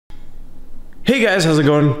Hey guys, how's it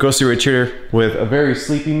going? Ghosty Rich here with a very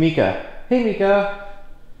sleepy Mika. Hey Mika.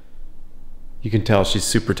 You can tell she's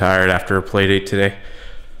super tired after her play date today.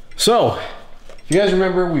 So, if you guys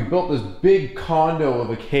remember, we built this big condo of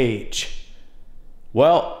a cage.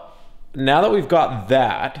 Well, now that we've got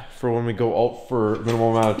that for when we go out for a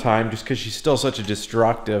minimal amount of time, just because she's still such a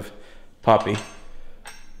destructive puppy,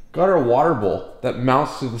 got her a water bowl that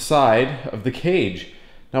mounts to the side of the cage.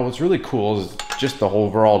 Now what's really cool is just the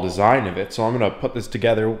overall design of it. So I'm gonna put this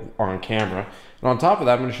together on camera. And on top of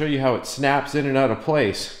that, I'm gonna show you how it snaps in and out of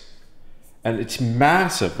place. And it's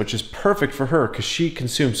massive, which is perfect for her because she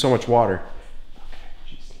consumes so much water.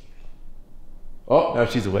 Oh, now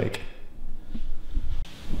she's awake.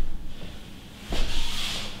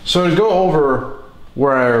 So to go over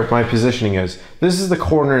where my positioning is, this is the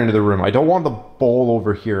corner into the room. I don't want the bowl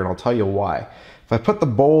over here, and I'll tell you why. If I put the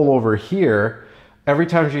bowl over here, every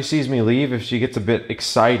time she sees me leave, if she gets a bit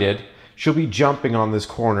excited, she'll be jumping on this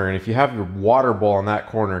corner. And if you have your water bowl on that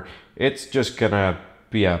corner, it's just gonna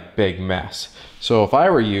be a big mess. So if I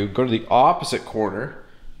were you, go to the opposite corner,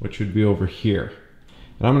 which would be over here.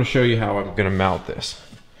 And I'm gonna show you how I'm gonna mount this.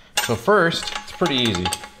 So first, it's pretty easy.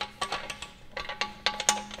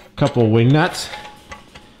 A couple of wing nuts,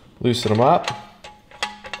 loosen them up.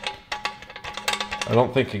 I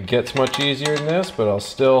don't think it gets much easier than this, but I'll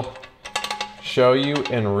still show you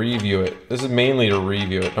and review it. This is mainly to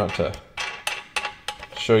review it, not to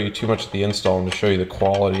show you too much of the install and to show you the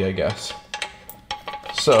quality, I guess.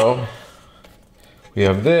 So we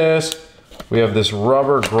have this, we have this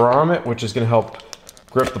rubber grommet, which is gonna help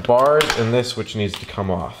grip the bars, and this which needs to come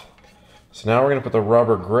off. So now we're gonna put the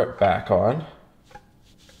rubber grip back on.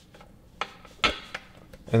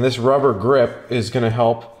 And this rubber grip is gonna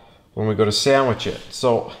help when we go to sandwich it.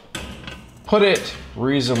 So put it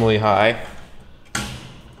reasonably high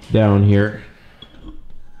down here,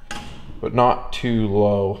 but not too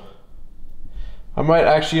low. I might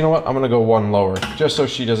actually, you know what? I'm gonna go one lower, just so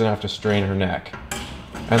she doesn't have to strain her neck.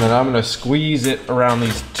 And then I'm gonna squeeze it around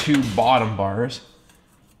these two bottom bars,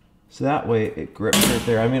 so that way it grips right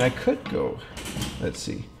there. I mean, I could go, let's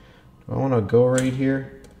see. Do I wanna go right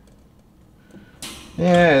here?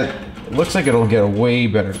 Yeah, it looks like it'll get a way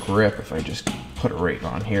better grip if I just put it right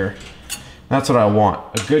on here. That's what I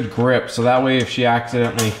want, a good grip, so that way if she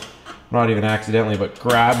accidentally, not even accidentally, but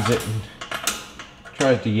grabs it and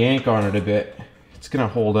tries to yank on it a bit, it's gonna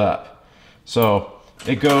hold up. So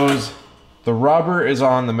it goes, the rubber is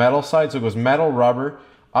on the metal side, so it goes metal, rubber,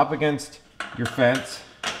 up against your fence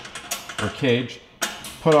or cage,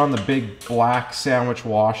 put on the big black sandwich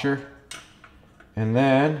washer, and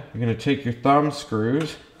then you're gonna take your thumb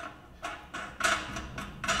screws,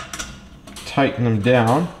 tighten them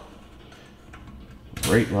down,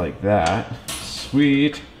 right like that.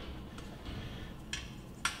 Sweet.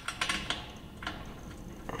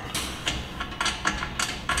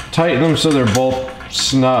 Tighten them so they're both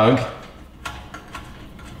snug.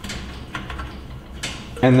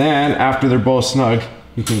 And then after they're both snug,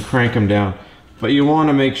 you can crank them down. But you want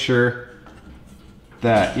to make sure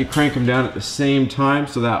that you crank them down at the same time,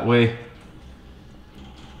 so that way,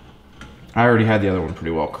 I already had the other one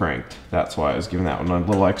pretty well cranked. That's why I was giving that one a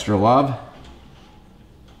little extra love.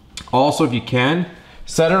 Also, if you can,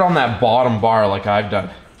 set it on that bottom bar like I've done.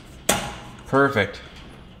 Perfect.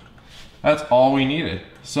 That's all we needed.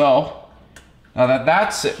 So, now that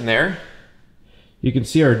that's sitting there, you can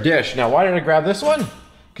see our dish. Now, why did I grab this one?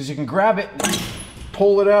 Because you can grab it and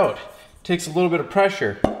pull it out. Takes a little bit of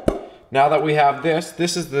pressure. Now that we have this,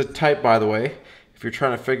 this is the type, by the way, if you're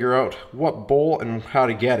trying to figure out what bowl and how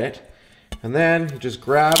to get it. And then you just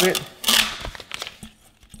grab it,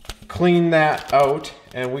 clean that out,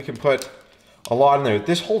 and we can put a lot in there.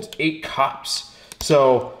 This holds 8 cups.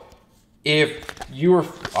 So if you were,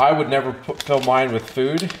 I would never fill mine with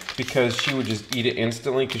food because she would just eat it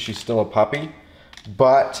instantly because she's still a puppy.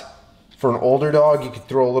 But for an older dog, you could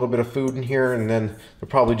throw a little bit of food in here and then they'll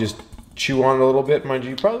probably just chew on it a little bit. Mind you,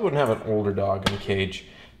 you probably wouldn't have an older dog in a cage.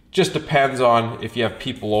 Just depends on if you have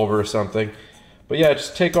people over or something. But yeah,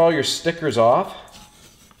 just take all your stickers off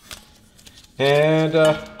and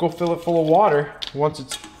go fill it full of water. Once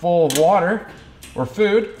it's full of water or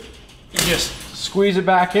food, you just squeeze it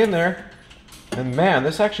back in there. And man,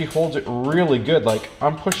 this actually holds it really good. Like,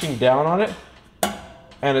 I'm pushing down on it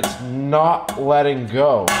and it's not letting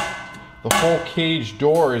go. The whole cage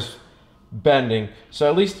door is bending. So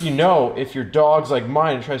at least you know if your dog's like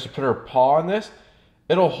mine and tries to put her paw on this,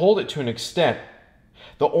 it'll hold it to an extent.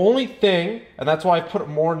 The only thing, and that's why I put it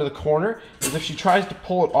more into the corner, is if she tries to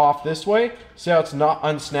pull it off this way, see how it's not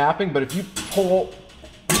unsnapping, but if you pull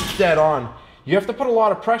dead on, You have to put a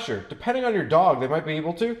lot of pressure. Depending on your dog, they might be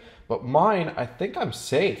able to, but mine, I think I'm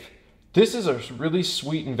safe. This is a really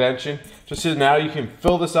sweet invention. Just so now you can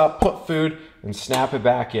fill this up, put food, and snap it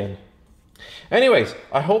back in. Anyways,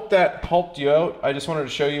 I hope that helped you out. I just wanted to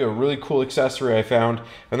show you a really cool accessory I found,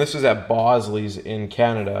 and this is at Bosley's in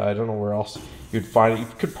Canada. I don't know where else you'd find it. You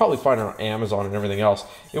could probably find it on Amazon and everything else.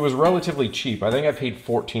 It was relatively cheap. I think I paid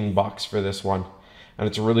 14 bucks for this one, and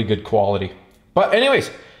it's really good quality. But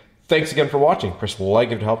anyways, thanks again for watching. Press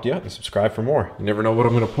like if it helped you out and subscribe for more. You never know what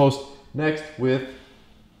I'm going to post next with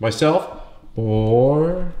myself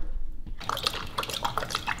or